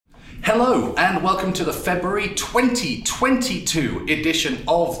Hello and welcome to the February 2022 edition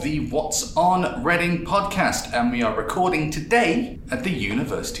of the What's On Reading podcast, and we are recording today at the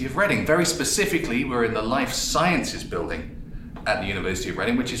University of Reading. Very specifically, we're in the Life Sciences building at the University of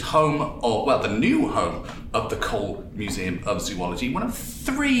Reading, which is the new home of the Cole Museum of Zoology, one of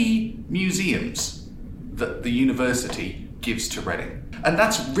 3 museums that the university gives to Reading. And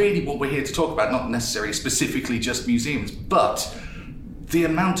that's really what we're here to talk about, not necessarily specifically just museums, but the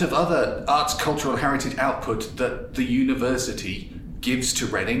amount of other arts, cultural heritage output that the university gives to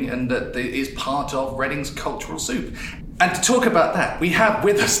Reading and that is part of Reading's cultural soup. And to talk about that, we have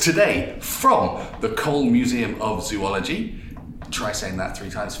with us today from the Cole Museum of Zoology, try saying that 3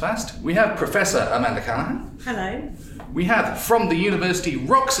 times fast, we have Professor Amanda Callahan. Hello. We have from the University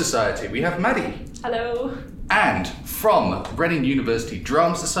Rock Society, we have Maddie. Hello. And from Reading University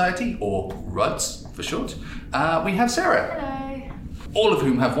Drama Society, or RUDS for short, we have Sarah. Hello. All of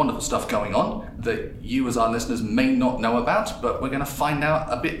whom have wonderful stuff going on that you as our listeners may not know about, but we're going to find out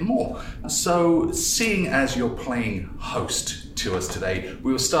a bit more. So, seeing as you're playing host to us today,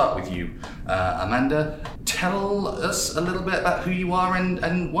 we will start with you. Amanda, tell us a little bit about who you are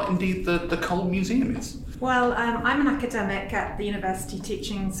and what indeed the Cole Museum is. Well, I'm an academic at the university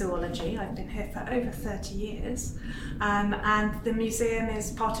teaching zoology. I've been here for over 30 years. And the museum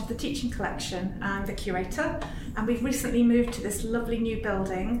is part of the teaching collection. I'm the curator. And we've recently moved to this lovely new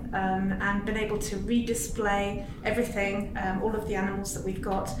building and been able to redisplay everything, all of the animals that we've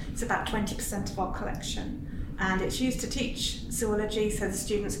got. It's about 20% of our collection. And it's used to teach zoology, so the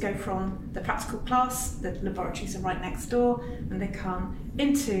students go from the practical class, the laboratories are right next door, and they come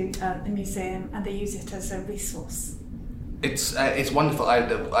into the museum and they use it as a resource. It's wonderful.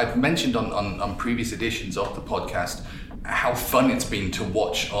 I've mentioned on previous editions of the podcast how fun it's been to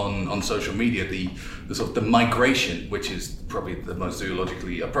watch on social media the sort of the migration, which is probably the most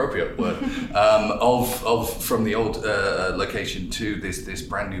zoologically appropriate word, of from the old location to this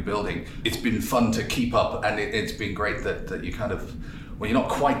brand new building. It's been fun to keep up, and it's been great that you kind of, well, you're not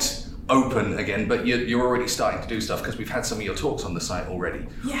quite open again, but you're already starting to do stuff, because we've had some of your talks on the site already.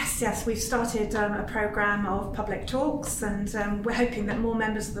 Yes, we've started a programme of public talks, and we're hoping that more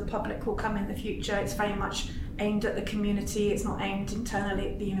members of the public will come in the future. It's very much aimed at the community, it's not aimed internally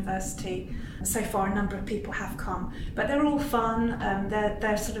at the university. So far a number of people have come, but they're all fun,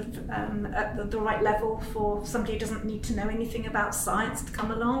 they're sort of at the right level for somebody who doesn't need to know anything about science to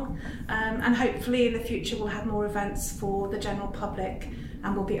come along, and hopefully in the future we'll have more events for the general public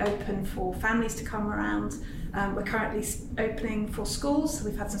and we'll be open for families to come around. We're currently opening for schools, so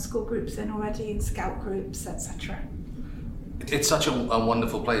we've had some school groups in already and scout groups, etc. It's such a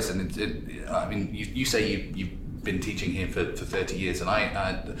wonderful place, and I mean, you say you've been teaching here for 30 years, and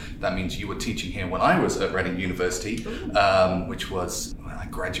that means you were teaching here when I was at Reading University, which was, I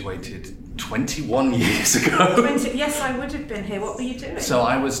graduated 21 years ago. Yes, I would have been here. What were you doing? So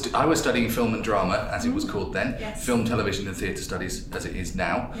I was studying film and drama, as it was called then, yes. Film, television and theatre studies as it is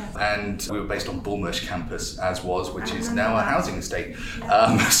now, yes. And we were based on Bullmarsh campus, which is now a housing estate.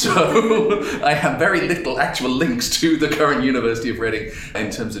 Yes. So I have very little actual links to the current University of Reading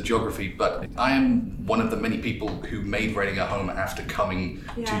in terms of geography, but I am one of the many people who made Reading a home after coming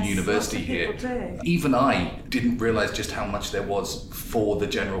to university here. Do. Even I didn't realise just how much there was for the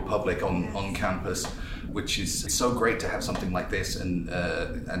general public on campus, which is so great to have something like this, and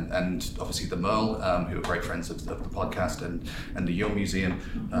obviously the Merle, who are great friends of the podcast, and the Your Museum,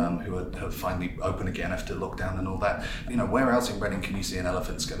 who are finally open again after lockdown and all that. You know, where else in Reading can you see an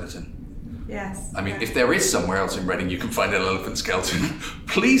elephant skeleton? Yes. I mean, if there is somewhere else in Reading you can find an elephant skeleton,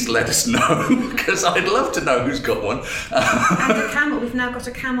 please let us know, because I'd love to know who's got one. And a camel. We've now got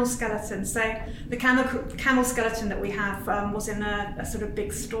a camel skeleton. So the camel skeleton that we have was in a sort of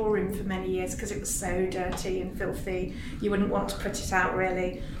big storeroom for many years because it was so dirty and filthy. You wouldn't want to put it out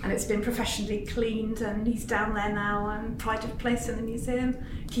really. And it's been professionally cleaned, and he's down there now, and pride of place in the museum,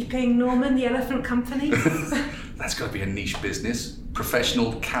 keeping Norman the elephant company. That's got to be a niche business.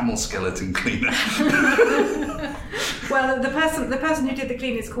 Professional camel skeleton cleaner. Well, the person who did the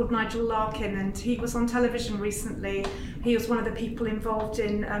cleaning is called Nigel Larkin, and he was on television recently. He was one of the people involved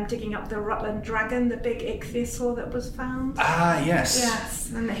in digging up the Rutland dragon, the big ichthyosaur that was found. Ah, yes.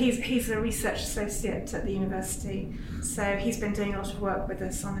 Yes, and he's a research associate at the university, so he's been doing a lot of work with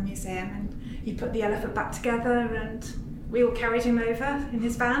us on the museum, and he put the elephant back together, and we all carried him over in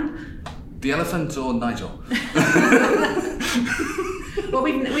his van. The elephant or Nigel? Well,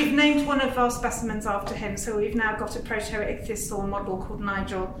 we've named one of our specimens after him, so we've now got a proto-ichthyosaur model called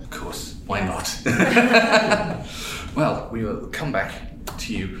Nigel. Of course, why not? Well, we will come back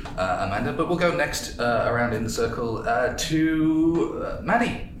to you, Amanda, but we'll go next around in the circle to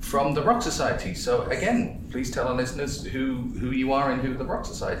Maddie from the Rock Society. So again, please tell our listeners who you are and who the Rock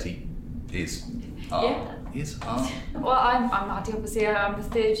Society is. Well, I'm Maddie, obviously. I'm a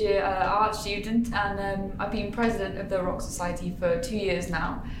third year art student, and I've been president of the Rock Society for 2 years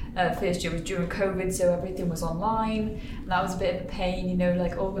now. First year was during COVID, so everything was online, and that was a bit of a pain, you know,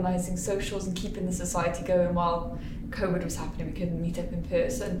 like organising socials and keeping the society going while COVID was happening. We couldn't meet up in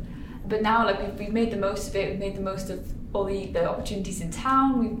person. But now, like, we've made the most of it. We've made the most of all the opportunities in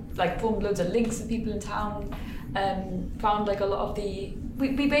town. We've like formed loads of links with people in town. Found like a lot of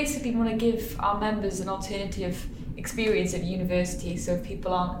we basically want to give our members an alternative experience at university. So if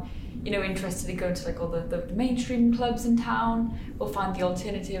people aren't, you know, interested in going to like all the mainstream clubs in town, we'll find the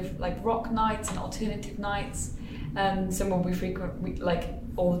alternative like rock nights and alternative nights. Someone we frequent like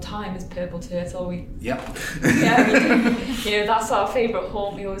all the time is Purple Turtle. Yeah, you know, that's our favourite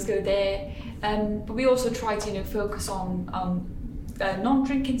haunt. We always go there. But we also try to, you know, focus on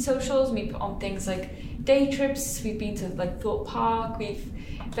non-drinking socials. We put on things like day trips. We've been to like Thorpe Park. We've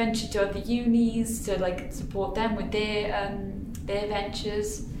ventured to other unis to like support them with their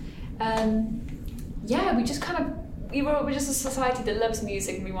ventures. We just kind of we're just a society that loves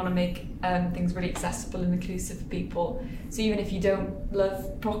music, and we want to make things really accessible and inclusive for people. So even if you don't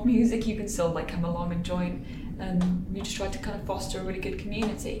love rock music, you can still like come along and join. We just try to kind of foster a really good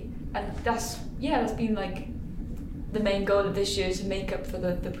community, and that's been like the main goal of this year, to make up for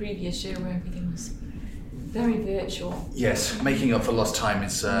the previous year where everything was very virtual. Yes, making up for lost time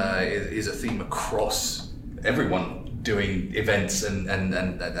is a theme across everyone doing events and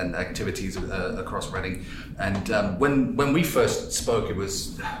activities across Reading. And when we first spoke, it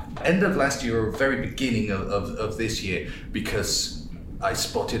was end of last year or very beginning of this year, because I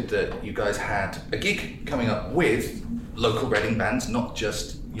spotted that you guys had a gig coming up with local Reading bands, not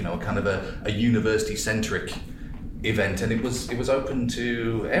just, you know, kind of a university-centric event, and it was open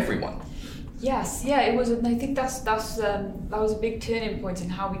to everyone. Yes, yeah, it was, and I think that was a big turning point in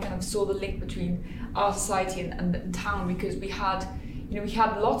how we kind of saw the link between our society and town, because we had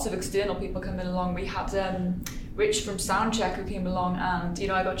lots of external people coming along. We had Rich from Soundcheck who came along, and, you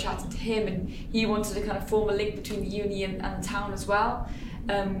know, I got chatting to him, and he wanted to kind of form a link between the uni and the town as well.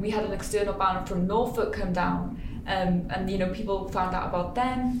 We had an external band from Norfolk come down, and, you know, people found out about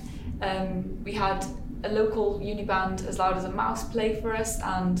them. We had a local uni band, As Loud as a Mouse, play for us,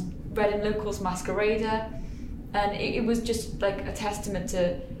 and Reading Locals Masquerader, and it was just like a testament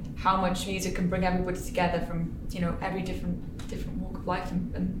to how much music can bring everybody together from, you know, every different walk of life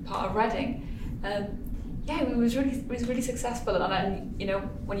and part of Reading. It was really successful, and you know,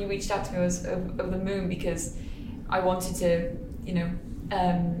 when you reached out to me, I was over the moon, because I wanted to, you know,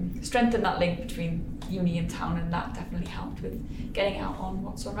 strengthen that link between uni and town, and that definitely helped with getting out on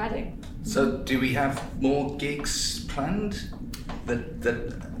What's on Reading. So do we have more gigs planned?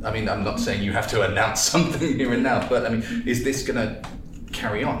 That I mean, I'm not saying you have to announce something here and now, but I mean, is this gonna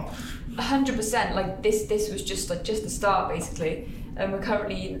carry on? 100%. Like this was just the start, basically, and we're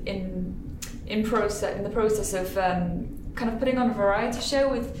currently in the process of kind of putting on a variety show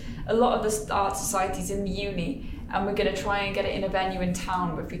with a lot of the art societies in the uni, and we're going to try and get it in a venue in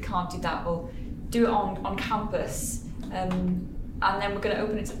town. But if we can't do that, we'll do it on campus, and then we're going to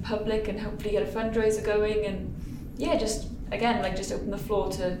open it to the public and hopefully get a fundraiser going, and just open the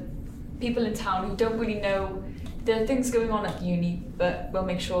floor to people in town who don't really know there are things going on at the uni, but we'll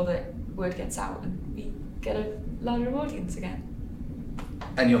make sure that word gets out and we get a larger audience again.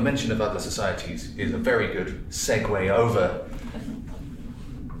 And your mention of other societies is a very good segue over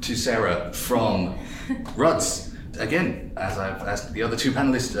to Sarah from RUDS. Again, as I've asked the other two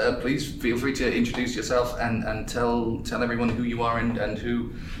panelists, please feel free to introduce yourself and tell everyone who you are and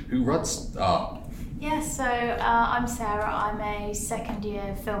who RUDS are. Yeah, so I'm Sarah. I'm a second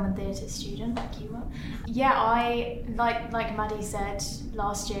year film and theatre student, like you were. Yeah, I like Maddie said,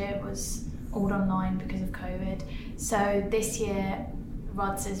 last year it was all online because of COVID. So this year,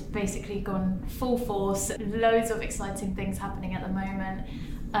 RUDS has basically gone full force. Loads of exciting things happening at the moment.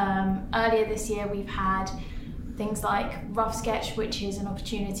 Earlier this year, we've had things like Rough Sketch, which is an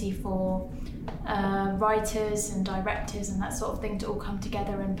opportunity for writers and directors and that sort of thing to all come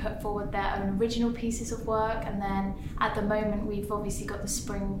together and put forward their own original pieces of work. And then at the moment we've obviously got the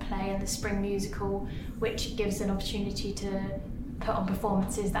spring play and the spring musical, which gives an opportunity to put on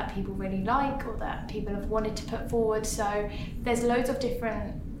performances that people really like or that people have wanted to put forward. So there's loads of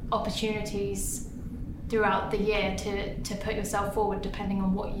different opportunities throughout the year to put yourself forward depending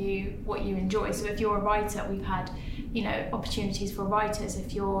on what you enjoy. So if you're a writer, we've had, you know, opportunities for writers.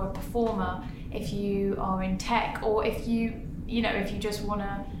 If you're a performer, if you are in tech, or if you just want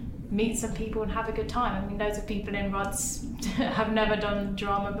to meet some people and have a good time. I mean, loads of people in Rods have never done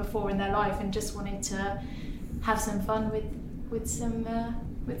drama before in their life and just wanted to have some fun with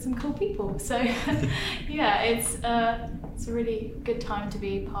some cool people. So yeah, it's a really good time to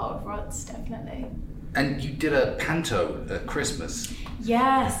be part of Rods, definitely. And you did a panto at Christmas.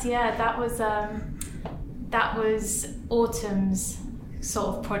 Yes, yeah, that was Autumn's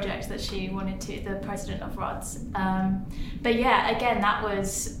sort of project that she wanted to, the president of Rods. But yeah, again, that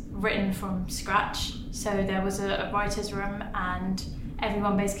was written from scratch. So there was a writer's room and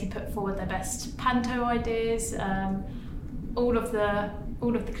everyone basically put forward their best panto ideas, all of the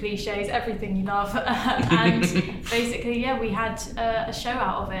cliches, everything you love. And basically, yeah, we had a show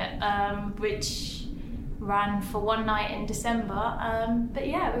out of it, which ran for one night in December, but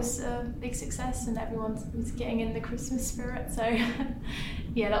yeah, it was a big success and everyone was getting in the Christmas spirit, so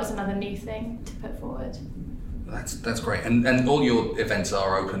yeah, that was another new thing to put forward. That's great, and all your events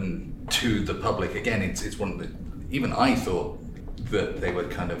are open to the public. Again, it's one of the, even I thought that they were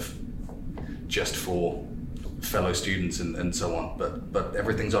kind of just for fellow students and so on, but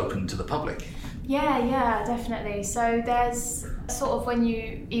everything's open to the public. Yeah, definitely. So there's sort of when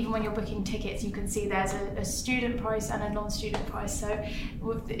you're booking tickets, you can see there's a student price and a non-student price. So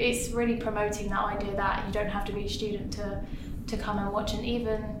it's really promoting that idea that you don't have to be a student to come and watch, and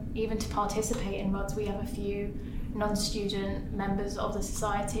even to participate in Rods. We have a few non-student members of the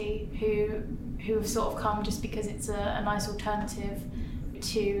society who have sort of come just because it's a nice alternative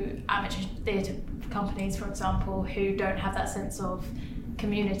to amateur theatre companies, for example, who don't have that sense of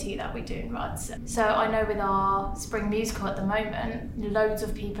community that we do in Rods. So I know with our spring musical at the moment, loads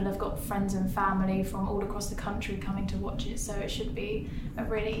of people have got friends and family from all across the country coming to watch it, so it should be a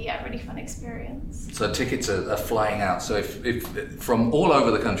really fun experience. So tickets are flying out, so if from all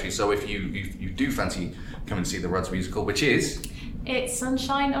over the country, so if you do fancy come and see the Rods musical, which is? It's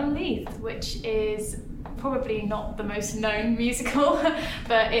Sunshine on Leith, which is probably not the most known musical,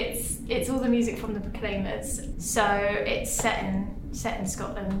 but it's all the music from the Proclaimers. So it's set in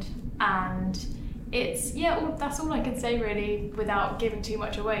Scotland, and it's that's all I can say really without giving too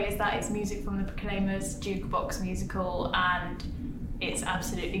much away, is that it's music from the Proclaimers jukebox musical, and it's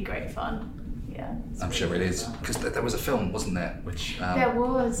absolutely great fun. Yeah, I'm sure it is, because there was a film, wasn't there? Which there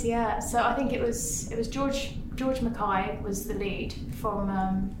was, yeah. So I think it was George Mackay was the lead from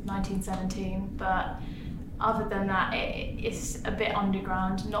 1917, but other than that, it's a bit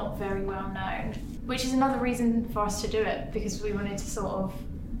underground, not very well known, which is another reason for us to do it, because we wanted to sort of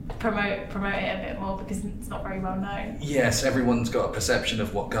promote it a bit more, because it's not very well known. Yes, everyone's got a perception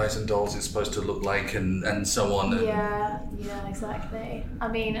of what Guys and Dolls is supposed to look like and so on. And yeah, exactly. I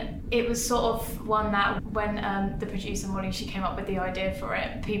mean, it was sort of one that when the producer Molly, she came up with the idea for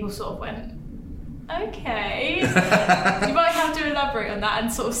it, people sort of went, okay, you might have to elaborate on that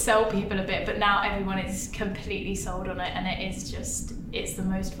and sort of sell people a bit, but now everyone is completely sold on it, and it's the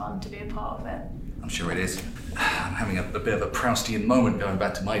most fun to be a part of it. I'm sure it is. I'm having a bit of a Proustian moment going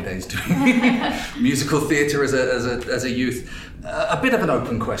back to my days doing musical theatre as a youth. A bit of an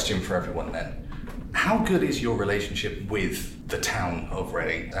open question for everyone then. How good is your relationship with the town of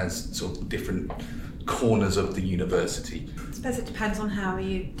Reading as sort of different corners of the university? I suppose it depends on how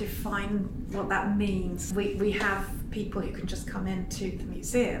you define what that means. We have people who can just come into the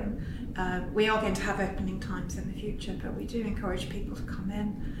museum. We are going to have opening times in the future, but we do encourage people to come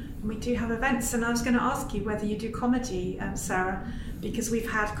in. And we do have events, and I was going to ask you whether you do comedy, Sarah, because we've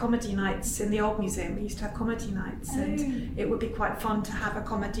had comedy nights in the old museum. We used to have comedy nights, and it would be quite fun to have a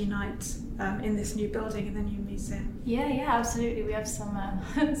comedy night in this new building in the new museum. Yeah, absolutely. We have some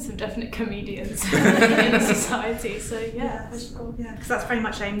definite comedians in the society, so yeah, for sure. Yeah, because that's very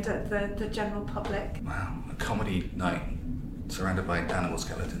much aimed at the general public. Wow, a comedy night surrounded by animal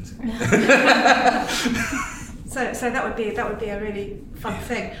skeletons. So that would be a really fun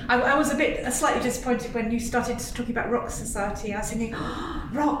thing. I was slightly disappointed when you started talking about Rock Society. I was thinking,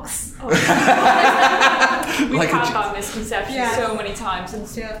 rocks. We've had that misconception so many times, and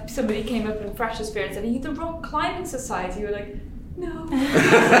somebody came up in Fresh Spirit and said, "Are you the Rock Climbing Society?" We're like, no,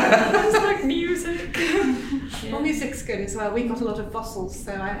 it's like music. Well, music's good as well. We got a lot of fossils,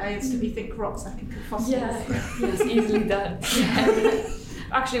 so I used to think rocks. I think of fossils. Yes, easily done. Yeah.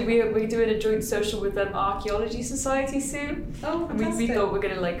 Actually, we're doing a joint social with the Archaeology Society soon. Oh, fantastic. We thought we're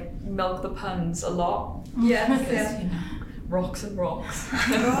going to milk the puns a lot. Yes, rocks and rocks.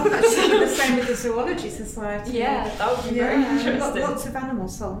 Actually, the same with the Zoology Society. Yeah, that would be very interesting. Lots of animal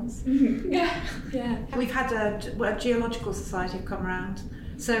songs. Mm-hmm. Yeah. We've had a geological society have come around,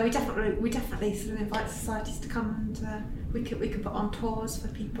 so we definitely sort of invite societies to come, and we can put on tours for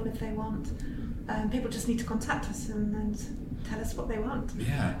people if they want. People just need to contact us and tell us what they want.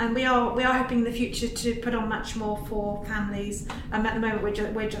 Yeah. And we are hoping in the future to put on much more for families. At the moment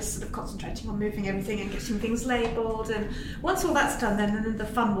we're just sort of concentrating on moving everything and getting things labelled, and once all that's done then the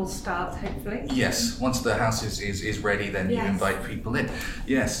fun will start, hopefully. Yes, once the house is ready, then you invite people in.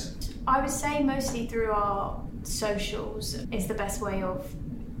 Yes. I would say mostly through our socials is the best way of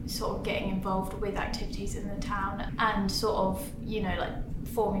sort of getting involved with activities in the town, and sort of, you know, like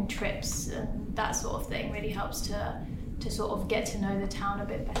forming trips and that sort of thing really helps to sort of get to know the town a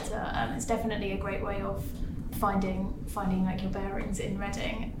bit better. It's definitely a great way of finding like your bearings in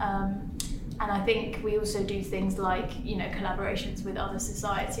Reading. And I think we also do things like, you know, collaborations with other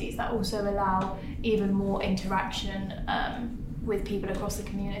societies that also allow even more interaction with people across the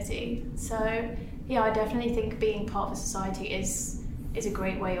community. So yeah, I definitely think being part of a society is a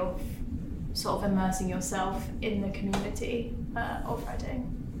great way of sort of immersing yourself in the community of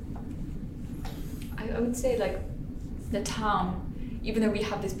Reading. I would say like the town, even though we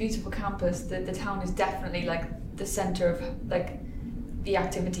have this beautiful campus, the town is definitely like the centre of like the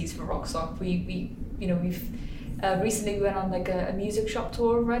activities for ROCSOC. We've recently we went on like a music shop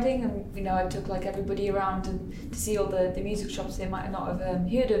tour of Reading, and you know, I took like everybody around to see all the music shops they might not have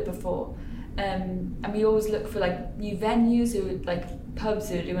heard of before. And we always look for like new venues, like pubs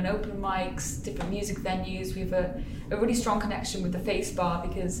who are doing open mics, different music venues. We have a really strong connection with the Face Bar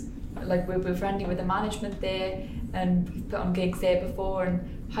because like we're friendly with the management there, and we've put on gigs there before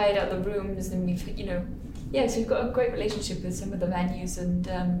and hired out the rooms, and we've, you know, so we've got a great relationship with some of the venues, and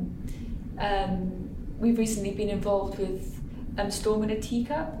we've recently been involved with Storm in a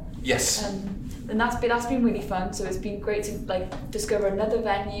Teacup. Yes. And that's been really fun. So it's been great to like discover another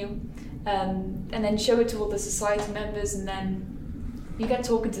venue, and then show it to all the society members, and then you get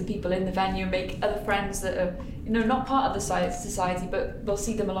talking to people in the venue and make other friends that are, you know, not part of the society, but we'll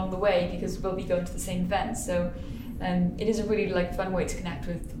see them along the way because we'll be going to the same events. So it is a really like fun way to connect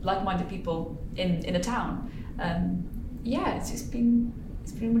with like-minded people in a town. It's been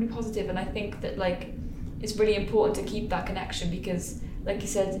really positive, and I think that like it's really important to keep that connection because, like you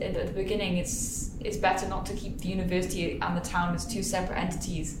said at the beginning, it's better not to keep the university and the town as two separate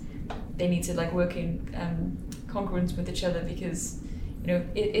entities. They need to like work in congruence with each other because, you know,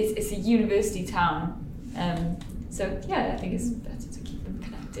 it's a university town. I think it's better to keep them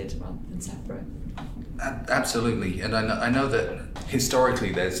connected rather than separate. Absolutely, and I know that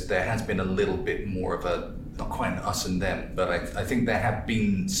historically there has been a little bit more of a, not quite an us and them, but I think there have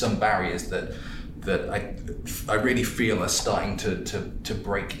been some barriers that I really feel are starting to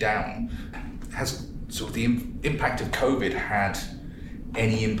break down. Has sort of the impact of COVID had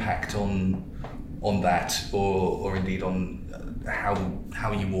any impact on that, or indeed on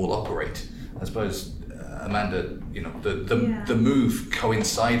how you all operate? I suppose, Amanda, you know, the move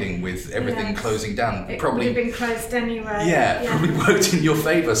coinciding with everything closing down it probably would have been closed anyway. Probably worked in your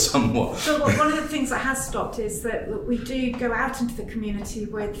favour somewhat. So one of the things that has stopped is that we do go out into the community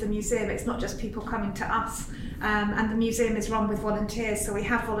with the museum. It's not just people coming to us. And the museum is run with volunteers, so we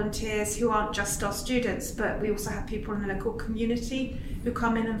have volunteers who aren't just our students, but we also have people in the local community who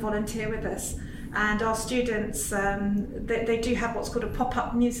come in and volunteer with us. And our students, they do have what's called a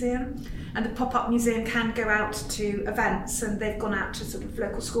pop-up museum, and the pop-up museum can go out to events, and they've gone out to sort of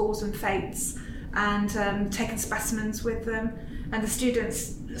local schools and fetes and taken specimens with them, and the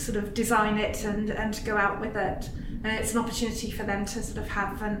students sort of design it and go out with it. And it's an opportunity for them to sort of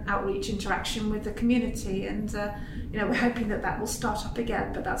have an outreach interaction with the community, and we're hoping that will start up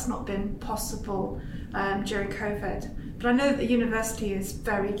again, but that's not been possible during COVID. But I know that the university is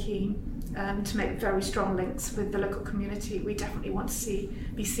very keen to make very strong links with the local community. We definitely want to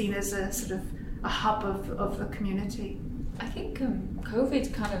be seen as a sort of a hub of the community. I think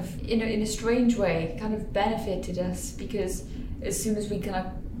COVID kind of, in a strange way, kind of benefited us, because as soon as we kind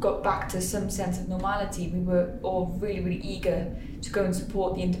of got back to some sense of normality, we were all really, really eager to go and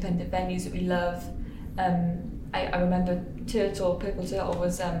support the independent venues that we love. I remember Purple Turtle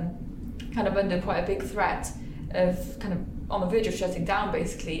was kind of under quite a big threat of kind of on the verge of shutting down,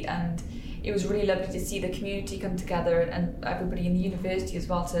 basically, and it was really lovely to see the community come together and everybody in the university as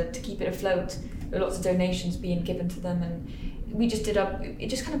well to keep it afloat. There were lots of donations being given to them, and we just it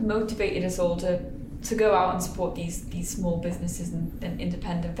just kind of motivated us all to go out and support these small businesses and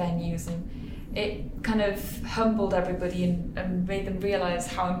independent venues, and it kind of humbled everybody and made them realise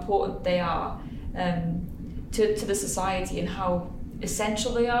how important they are to the society and how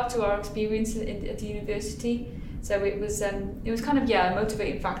essential they are to our experience at the university. So it was kind of a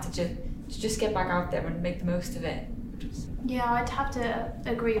motivating factor to just get back out there and make the most of it. Yeah, I'd have to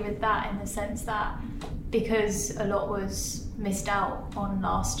agree with that in the sense that because a lot was missed out on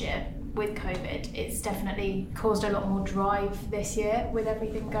last year, with COVID, it's definitely caused a lot more drive this year with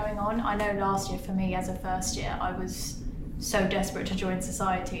everything going on. I know last year for me as a first year, I was so desperate to join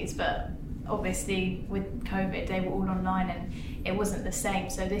societies, but obviously with COVID, they were all online and it wasn't the same.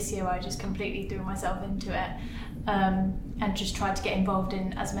 So this year I just completely threw myself into it and just tried to get involved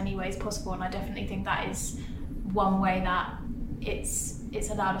in as many ways possible. And I definitely think that is one way that it's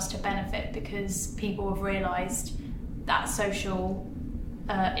allowed us to benefit, because people have realised that social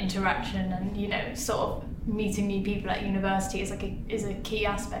interaction and, you know, sort of meeting new people at university is a key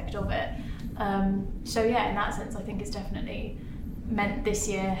aspect of it. So yeah, in that sense, I think it's definitely meant this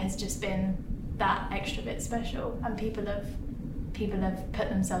year has just been that extra bit special, and people have put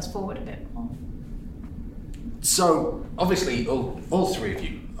themselves forward a bit more. So obviously all three of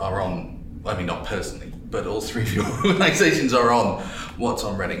you are on, I mean not personally, but all three of your organisations are on What's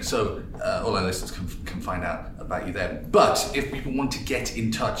on Reading, so all our listeners can find out about you there. But if people want to get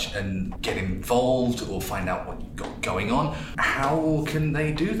in touch and get involved or find out what you've got going on, how can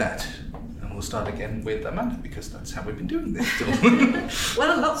they do that? And we'll start again with Amanda, because that's how we've been doing this still.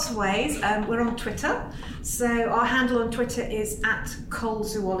 Well, in lots of ways. We're on Twitter. So our handle on Twitter is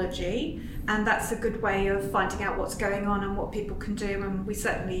 @ColeZoology. And that's a good way of finding out what's going on and what people can do. And we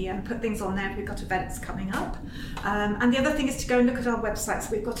certainly put things on there. We've got events coming up. And the other thing is to go and look at our website. So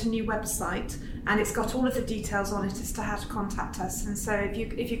we've got a new website, and it's got all of the details on it as to how to contact us. And so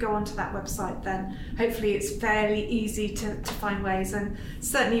if you go onto that website, then hopefully it's fairly easy to find ways. And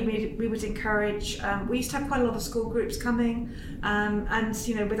certainly we would encourage, we used to have quite a lot of school groups coming. And,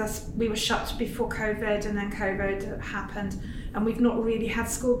 you know, with us, we were shut before COVID, and then COVID happened. And we've not really had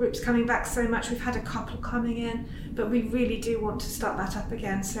school groups coming back so much. We've had a couple coming in, but we really do want to start that up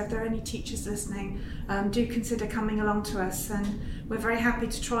again. So if there are any teachers listening, do consider coming along to us. And we're very happy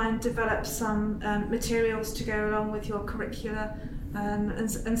to try and develop some materials to go along with your curricula,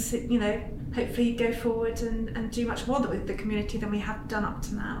 and you know, hopefully go forward and do much more with the community than we have done up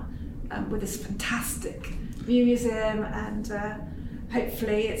to now, with this fantastic museum and.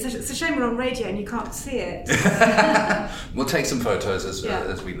 Hopefully, it's a shame we're on radio and you can't see it. We'll take some photos as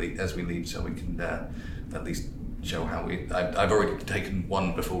we leave, so we can at least show how I've already taken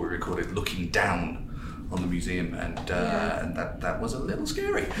one before we recorded, looking down on the museum, and that was a little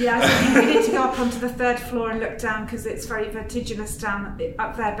scary. Yeah, I think we need to go up onto the third floor and look down, because it's very vertiginous up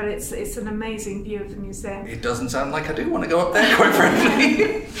there, but it's an amazing view of the museum. It doesn't sound like I do want to go up there, quite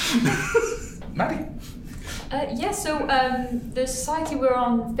frankly. Maddie. So the society, we're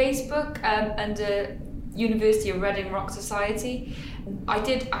on Facebook under University of Reading Rock Society. I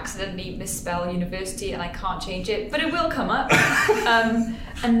did accidentally misspell university and I can't change it, but it will come up.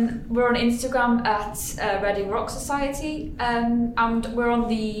 And we're on Instagram at Reading Rock Society, and we're on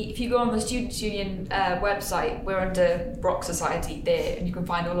if you go on the Students' Union website, we're under Rock Society there, and you can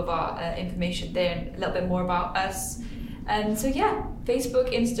find all of our information there and a little bit more about us. And so yeah,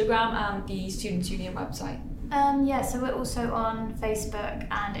 Facebook, Instagram, and the Students' Union website. So we're also on Facebook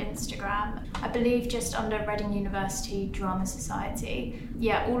and Instagram. I believe just under Reading University Drama Society.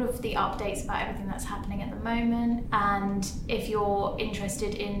 Yeah, all of the updates about everything that's happening at the moment. And if you're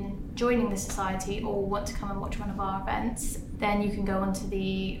interested in joining the society or want to come and watch one of our events, then you can go onto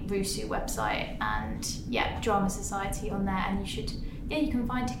the RUSU website and Drama Society on there, and you can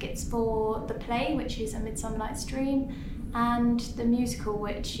find tickets for the play, which is A Midsummer Night's Dream, and the musical,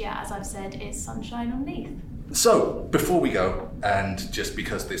 which, as I've said, is Sunshine on Leith. So, before we go, and just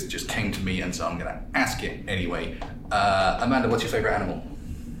because this just came to me, and so I'm going to ask it anyway, Amanda, what's your favourite animal?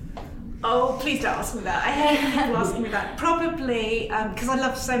 Oh, please don't ask me that. I hate people asking me that. Probably, because I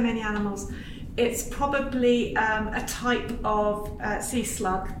love so many animals, it's probably a type of sea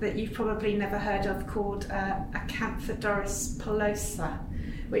slug that you've probably never heard of, called Acanthodoris pilosa,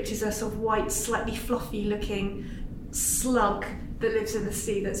 which is a sort of white, slightly fluffy looking slug that lives in the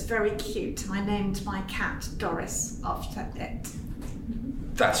sea that's very cute, and I named my cat Doris after it.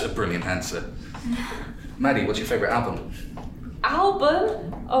 That's a brilliant answer. Maddie, what's your favourite album?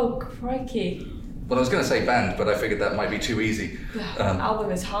 Album? Oh, crikey. Well, I was going to say band, but I figured that might be too easy.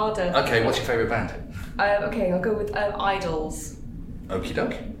 Album is harder. Okay, what's your favourite band? Okay, I'll go with Idols. Okie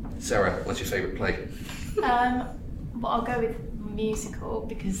doke. Sarah, what's your favourite play? Well, I'll go with musical,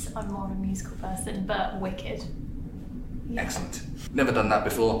 because I'm more of a musical person, but Wicked. Yeah. Excellent. Never done that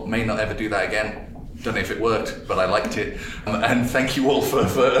before, may not ever do that again. Don't know if it worked, but I liked it. And thank you all for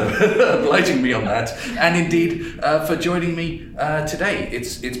obliging me on that. And indeed, for joining me today.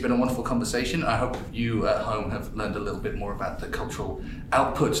 It's been a wonderful conversation. I hope you at home have learned a little bit more about the cultural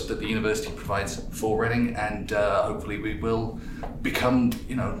output that the university provides for Reading. And hopefully we will become,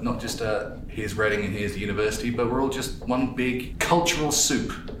 not just here's Reading and here's the university, but we're all just one big cultural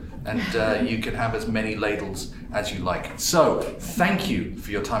soup and you can have as many ladles as you like. So, thank you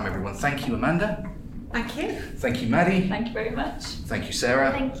for your time, everyone. Thank you, Amanda. Thank you. Thank you, Maddie. Thank you very much. Thank you,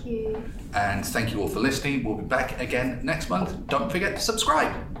 Sarah. Thank you. And thank you all for listening. We'll be back again next month. Don't forget to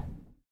subscribe.